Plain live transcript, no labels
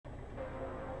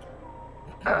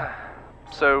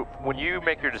So when you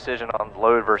make your decision on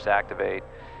load versus activate,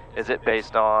 is it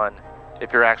based on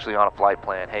if you're actually on a flight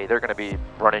plan? Hey, they're going to be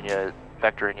running you,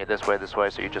 vectoring you this way,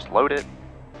 so you just load it.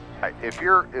 Right. If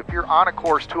you're on a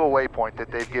course to a waypoint that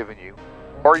they've given you,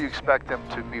 or you expect them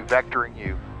to be vectoring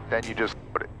you, then you just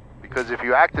load it. Because if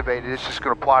you activate it, it's just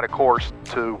going to plot a course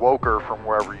to Woker from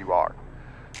wherever you are.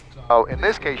 So in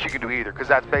this case, you can do either, because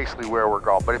that's basically where we're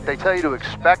going. But if they tell you to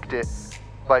expect it,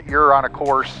 but you're on a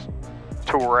course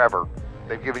to wherever,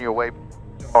 they've given you a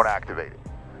waypoint, don't activate it.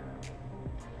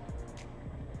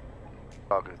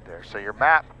 All good there. So your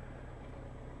map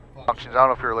functions, I don't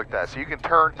know if you ever looked at that. So you can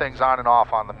turn things on and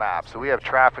off on the map. So we have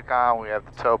traffic on, we have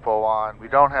the topo on, we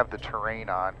don't have the terrain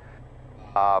on.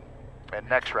 And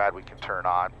NextRad we can turn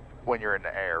on when you're in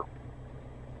the air.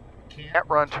 Can't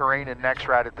run terrain and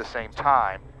NextRad at the same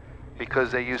time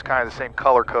because they use kind of the same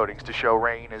color codings to show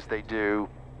rain as they do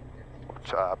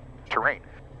terrain.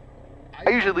 I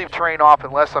usually leave terrain off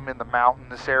unless I'm in the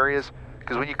mountainous areas,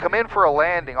 because when you come in for a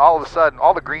landing, all of a sudden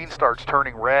all the green starts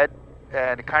turning red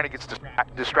and it kind of gets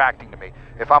distracting to me.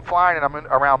 If I'm flying and I'm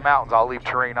around mountains, I'll leave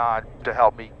terrain on to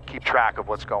help me keep track of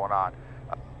what's going on.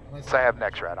 Unless I have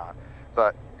NextRad on.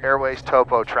 But airways,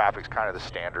 topo, traffic's kind of the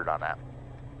standard on that.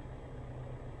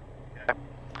 Okay.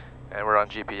 And we're on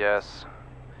GPS.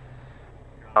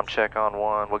 I'm check on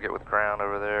 1, we'll get with ground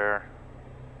over there.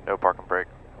 No park and brake.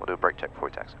 We'll do a brake check before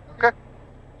we taxi. Okay.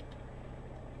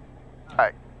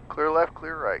 Alright, clear left,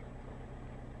 clear right.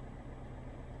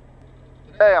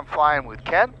 Today I'm flying with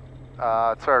Ken.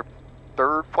 It's our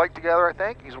 3rd flight together, I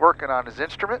think. He's working on his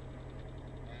instrument.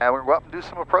 And we're up and do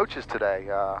some approaches today.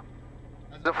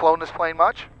 Hasn't flown this plane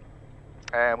much.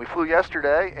 And we flew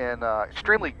yesterday in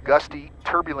extremely gusty,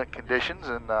 turbulent conditions,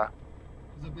 and a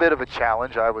bit of a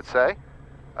challenge, I would say.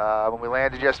 When we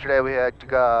landed yesterday, we had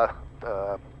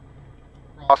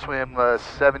crosswind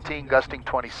 17, gusting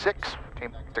 26.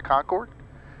 Came back to Concord.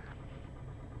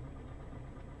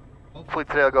 Hopefully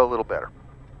today will go a little better.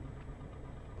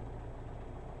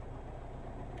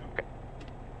 Okay.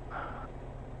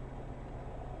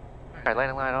 Alright,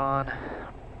 landing light on.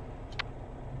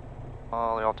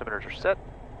 All the altimeters are set.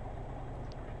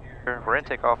 We're in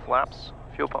takeoff flaps.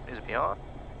 Fuel pump needs to be on.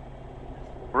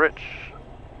 Rich,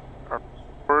 our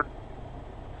forward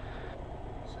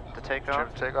to take off. Trim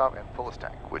to take off and fullest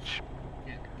tank, which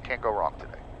can't go wrong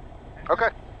today. Okay.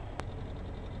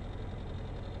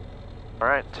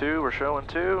 Alright, 2, we're showing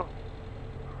 2.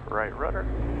 Right rudder.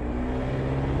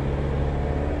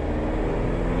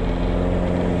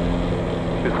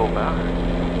 Good full bow.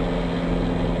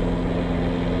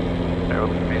 There,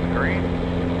 looking for me in the green.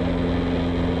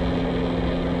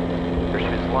 There's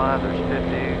his line, there's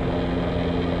 50.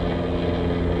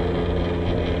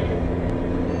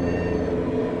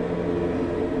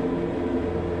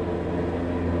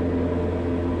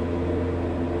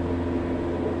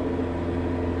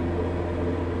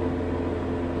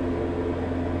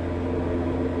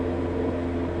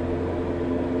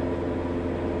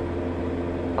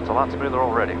 That's a lot smoother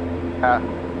already.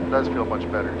 It does feel much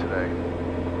better today.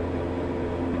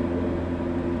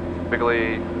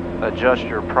 Typically adjust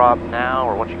your prop now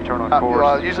or once you turn on course?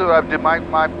 Well, usually what I do,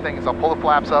 my thing is I'll pull the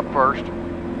flaps up first. Give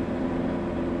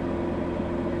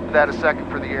that a second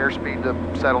for the airspeed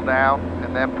to settle down,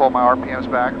 and then pull my RPMs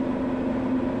back.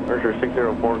 Mercer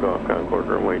 604 Golf Concord,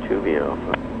 runway 2B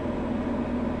Alpha.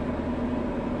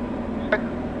 Okay.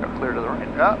 Clear to the right.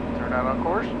 Up, turn out on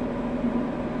course.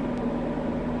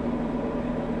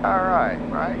 Alright,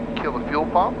 kill the fuel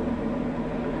pump.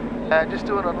 And just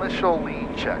do an initial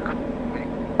lean check.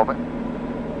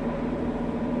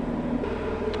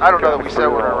 I don't know that we said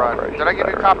we're going to run. Did I give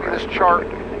you a copy of this chart?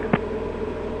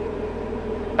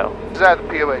 No. This is at the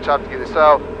POH, I'll have to get it.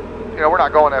 So, you know, we're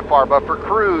not going that far, but for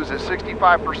cruise, at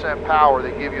 65% power,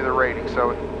 they give you the rating.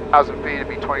 So, 1,000 feet, it'd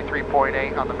be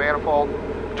 23.8 on the manifold,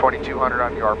 2,200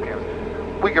 on the RPM.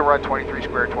 We can run 23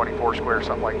 square, 24 square,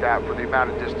 something like that for the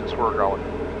amount of distance we're going.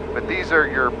 But these are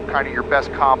your kind of your best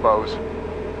combos.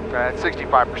 And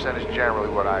 65% is generally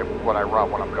what I run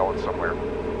when I'm going somewhere.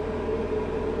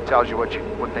 Tells you what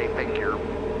they think your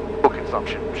fuel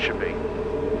consumption should be.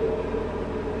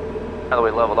 Now that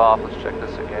we leveled off, let's check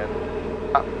this again.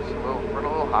 It's running a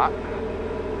little hot.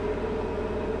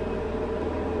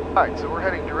 Alright, so we're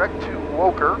heading direct to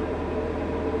Woker.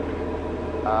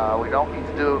 We don't need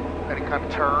to do any kind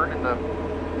of turn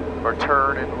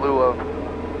turn in lieu of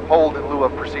hold in lieu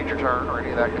of procedure turn or any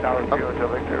of that kind of stuff. Until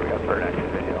Victor, we got third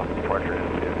active video. Departure is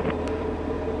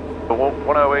 2. But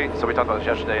 108, so we talked about this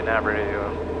yesterday in nav radio.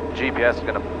 GPS is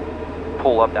going to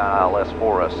pull up down ILS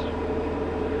for us.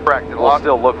 Correct. We'll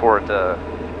still look for it to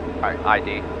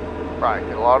ID. Right,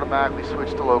 it'll automatically switch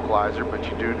to localizer, but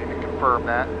you do need to confirm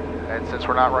that. And since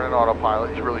we're not running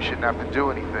autopilot, you really shouldn't have to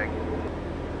do anything.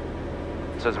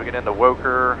 So as we get into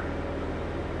Woker,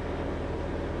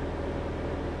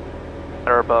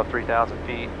 or above 3,000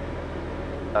 feet,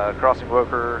 crossing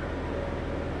Woker,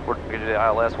 we're going to do the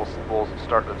ILS, we'll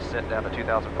start the descent down to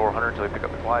 2,400 until we pick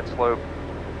up the glide slope.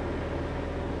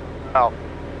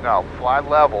 No, fly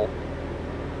level.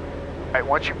 Right,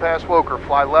 once you pass Woker,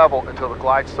 fly level until the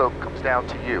glide slope comes down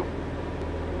to you.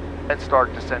 And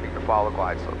start descending to follow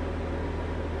glide slope.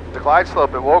 The glide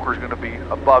slope at Woker is going to be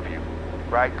above you,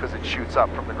 right? Because it shoots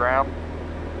up from the ground.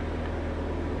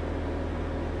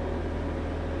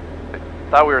 I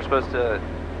thought we were supposed to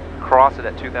cross it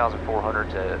at 2,400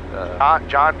 to...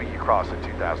 John B, you cross at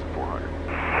 2,400.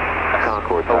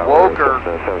 Concord The Woker,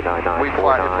 if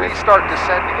we start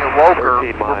descending at Woker,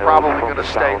 we're probably going to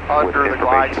stay under the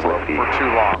glide slope for too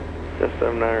long. Just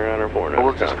 79 around or 4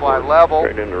 We'll just fly level,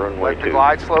 straight into runway let the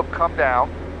glide slope come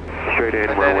down, straight in,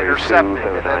 and then runway intercept 2, it.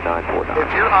 And then 7949.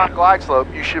 if you're on glide slope,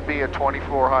 you should be at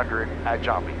 2,400 at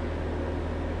John B.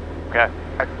 Okay.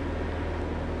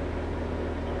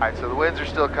 Alright, so the winds are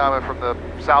still coming from the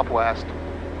southwest.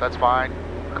 That's fine.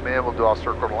 Come in, we'll do all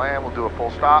circle to land, we'll do a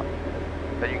full stop.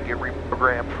 Then you can get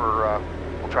reprogrammed for,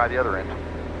 we'll try the other end.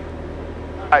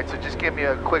 Alright, so just give me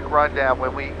a quick rundown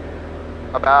when we,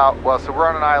 so we're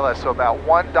on an ILS, so about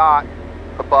 1 dot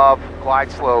above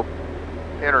glide slope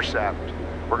intercept,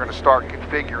 we're going to start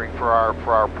configuring for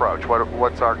our approach.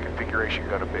 What's our configuration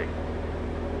going to be?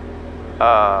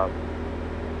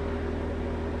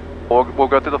 We'll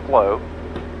go through the flow,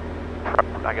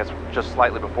 I guess just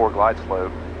slightly before glide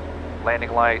slope.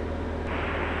 Landing light,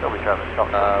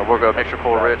 we'll go mixture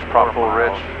full rich, prop full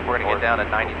rich. We're going to get down to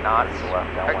 90 knots.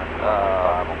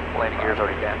 Landing gear's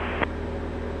already down.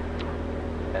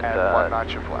 And 1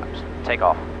 notch of flaps. Take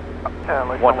off.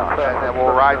 1 notch. And then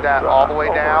we'll ride that all the way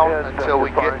down until we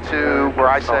get to where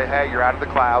I say, hey, you're out of the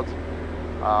clouds.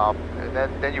 And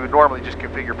then you would normally just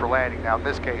configure for landing. Now in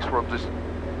this case,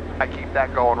 I keep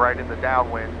that going right in the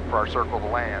downwind for our circle to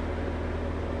land.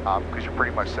 Because you're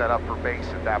pretty much set up for base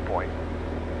at that point.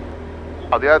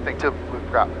 The other thing too,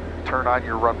 we've got turn on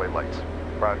your runway lights.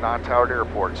 We're at a non-towered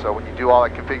airport, so when you do all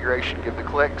that configuration, give the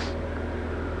clicks,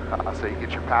 so you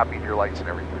get your PAPI and your lights and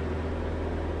everything.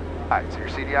 Alright, so your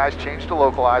CDI's changed to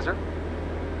localizer,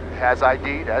 it has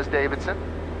ID'd as Davidson,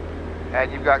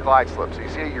 and you've got glide slope. So you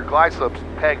see your glide slope's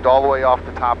pegged all the way off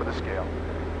the top of the scale.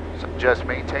 So just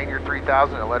maintain your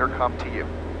 3,000 and let her come to you.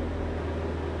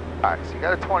 Alright, so you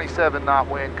got a 27 knot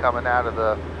wind coming out of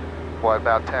the,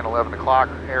 about 10, 11 o'clock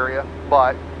area,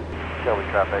 but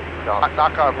traffic.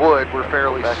 knock on wood, we're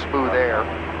fairly smooth air.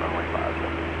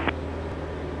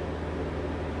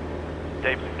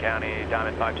 Davidson County,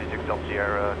 Diamond 526 Delta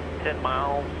Sierra, 10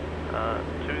 miles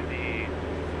to the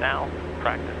south,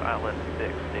 practice ILS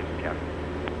 6, Davidson County.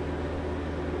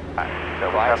 Alright,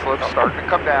 the glide slope's starting to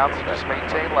come down, so just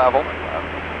maintain level.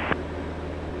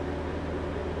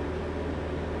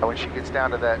 And when she gets down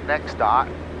to that next dot,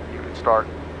 you can start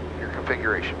your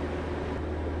configuration.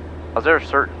 Is there a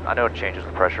certain, I know it changes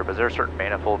with pressure, but is there a certain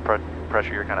manifold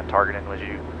pressure you're kind of targeting as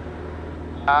you?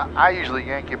 I usually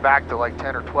yank it back to like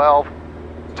 10 or 12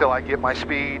 until I get my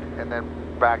speed and then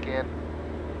back in.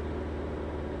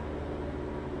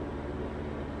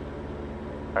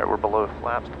 Alright, we're below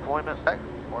flaps deployment. Okay,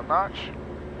 1 notch.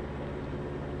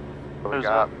 So we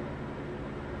got,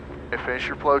 finish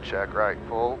your flow check, right,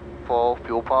 full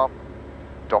fuel pump.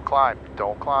 Don't climb.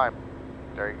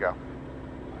 There you go.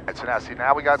 And so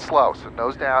now we got slow, so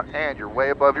nose down, and you're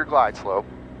way above your glide slope.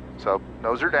 So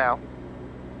nose her down,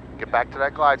 get back to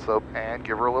that glide slope, and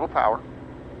give her a little power.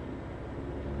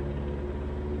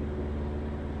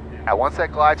 Now once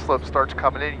that glide slope starts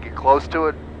coming in, you get close to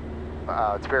it,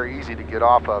 it's very easy to get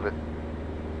off of it.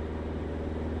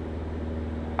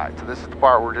 Alright, so this is the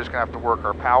part where we're just going to have to work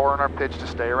our power and our pitch to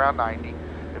stay around 90.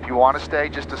 If you want to stay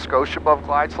just a skosh above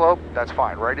glide slope, that's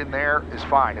fine. Right in there is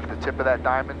fine. If the tip of that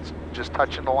diamond's just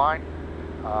touching the line,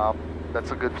 that's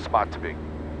a good spot to be.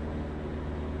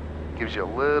 Gives you a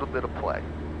little bit of play.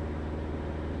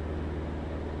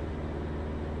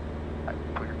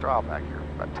 Right, put your throttle back here,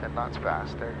 about 10 knots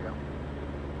fast. There you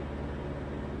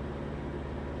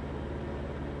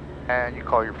go. And you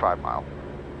call your 5 mile.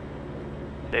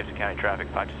 Davidson County traffic,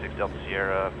 526 Delta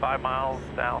Sierra, 5 miles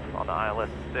south on the ILS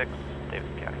 6,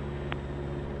 Davidson County.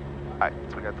 Alright,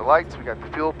 so we got the lights, we got the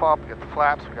fuel pump, we got the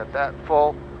flaps, we got that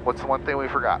full. What's the one thing we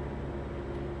forgot?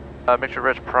 Mixture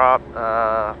rich prop,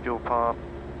 fuel pump,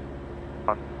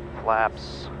 on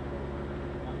flaps.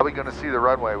 Are we going to see the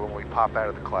runway when we pop out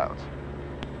of the clouds?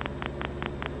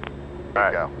 There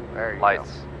you go. There you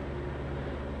Lights.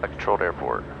 go. A controlled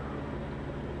airport.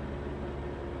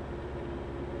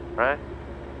 Right?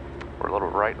 We're a little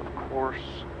right, of course.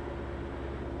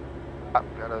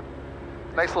 Got a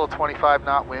nice little 25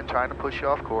 knot wind trying to push you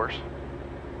off course.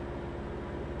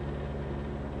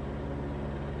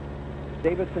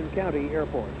 Davidson County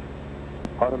Airport.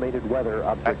 Automated weather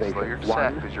observation. Slow your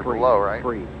descent because you're below, right?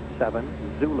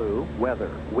 137 Zulu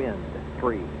weather wind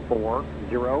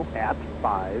 340 at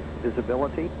 5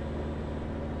 visibility.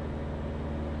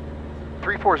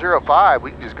 3405,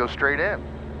 we can just go straight in.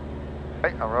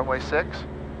 Right, on runway 6.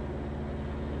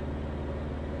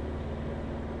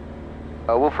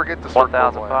 We'll forget the circle.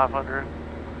 1,500.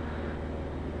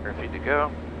 100 feet to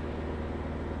go.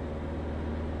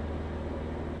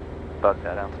 Bug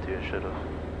that altitude, should have.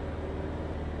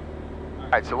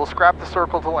 Alright, so we'll scrap the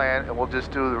circle to land and we'll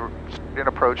just do the straight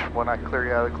approach when I clear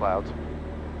you out of the clouds.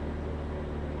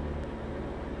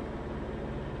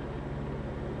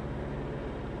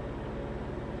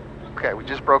 Okay, we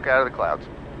just broke out of the clouds.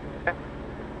 Okay.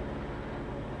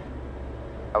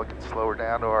 Now we can slow her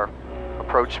down to our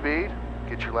approach speed.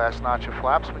 Get your last notch of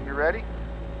flaps when you're ready.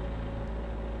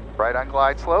 Right on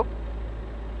glide slope.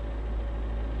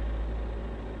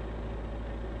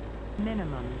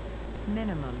 Minimum.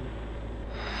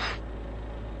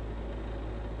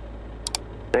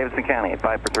 Davidson County,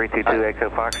 5 for 322 XO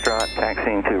Foxtrot,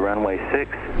 taxiing to runway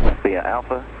 6 via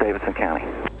Alpha, Davidson County.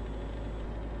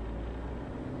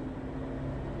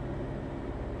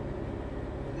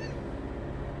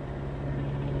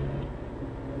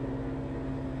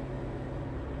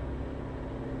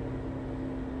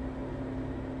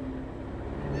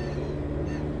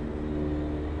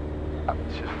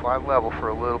 Let's just fly level for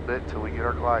a little bit till we get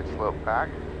our glide slope back.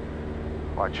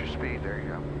 Watch your speed, there you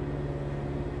go.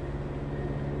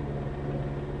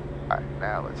 Alright,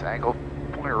 now let's angle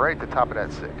pointer right at the top of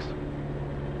that 6.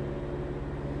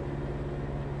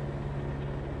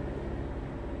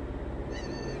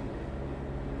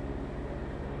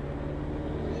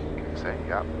 Okay, say,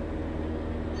 yep.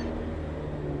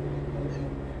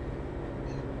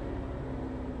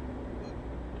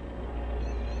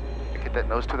 Get that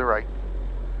nose to the right.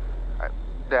 Alright,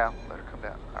 down, let her come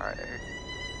down. Alright.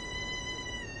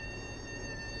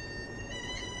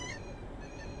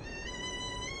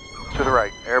 To the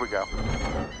right, there we go.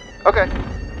 Okay.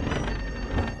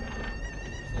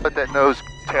 Let that nose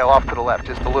tail off to the left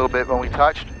just a little bit when we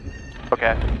touched.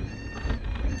 Okay.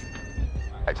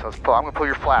 Alright, so let's pull. I'm going to pull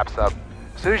your flaps up.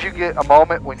 As soon as you get a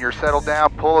moment when you're settled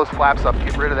down, pull those flaps up,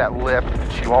 get rid of that lip.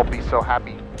 She won't be so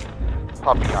happy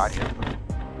puppy on you.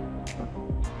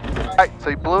 Alright, so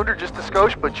you ballooned her just a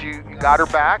skosh, but you got her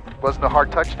back. Wasn't a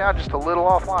hard touchdown, just a little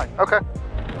offline. Okay.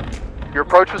 Your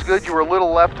approach was good. You were a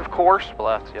little left, of course.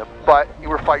 Left, yep. But you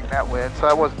were fighting that wind, so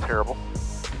that wasn't terrible.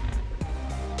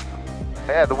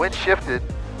 Yeah, the wind shifted,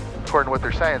 according to what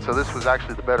they're saying, so this was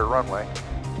actually the better runway.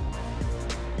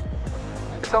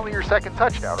 It's only your second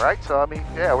touchdown, right? So, I mean,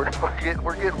 yeah, we're getting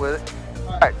with it.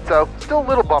 All right, so still a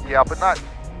little bumpy out, but not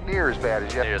near as bad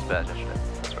as yet. Near as bad as yesterday.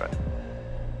 That's right.